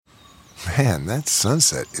Man, that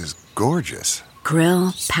sunset is gorgeous.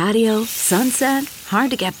 Grill, patio, sunset.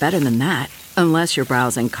 Hard to get better than that. Unless you're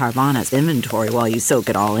browsing Carvana's inventory while you soak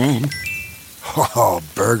it all in. Oh,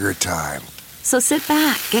 burger time. So sit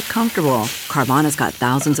back, get comfortable. Carvana's got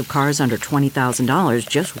thousands of cars under $20,000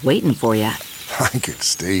 just waiting for you. I could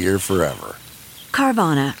stay here forever.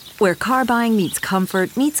 Carvana, where car buying meets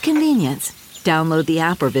comfort meets convenience. Download the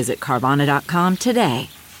app or visit Carvana.com today.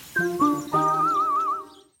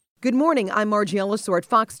 Good morning, I'm Margie Ellisor at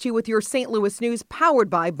Fox 2 with your St. Louis news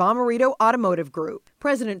powered by Bomarito Automotive Group.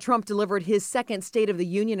 President Trump delivered his second State of the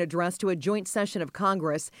Union address to a joint session of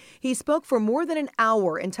Congress. He spoke for more than an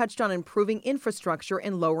hour and touched on improving infrastructure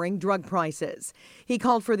and lowering drug prices. He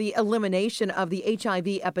called for the elimination of the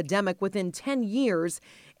HIV epidemic within 10 years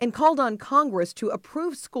and called on Congress to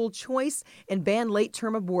approve school choice and ban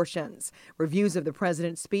late-term abortions. Reviews of the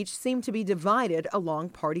president's speech seem to be divided along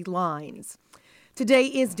party lines. Today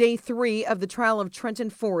is day 3 of the trial of Trenton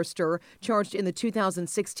Forrester, charged in the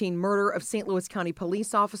 2016 murder of St. Louis County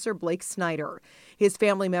police officer Blake Snyder. His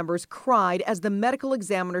family members cried as the medical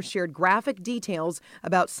examiner shared graphic details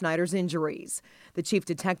about Snyder's injuries. The chief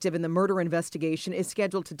detective in the murder investigation is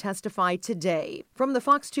scheduled to testify today. From the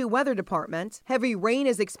Fox 2 Weather Department, heavy rain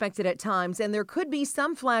is expected at times, and there could be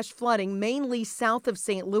some flash flooding, mainly south of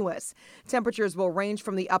St. Louis. Temperatures will range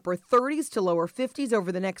from the upper 30s to lower 50s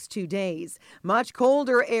over the next 2 days. Much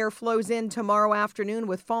colder air flows in tomorrow afternoon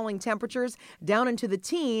with falling temperatures down into the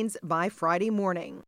teens by Friday morning.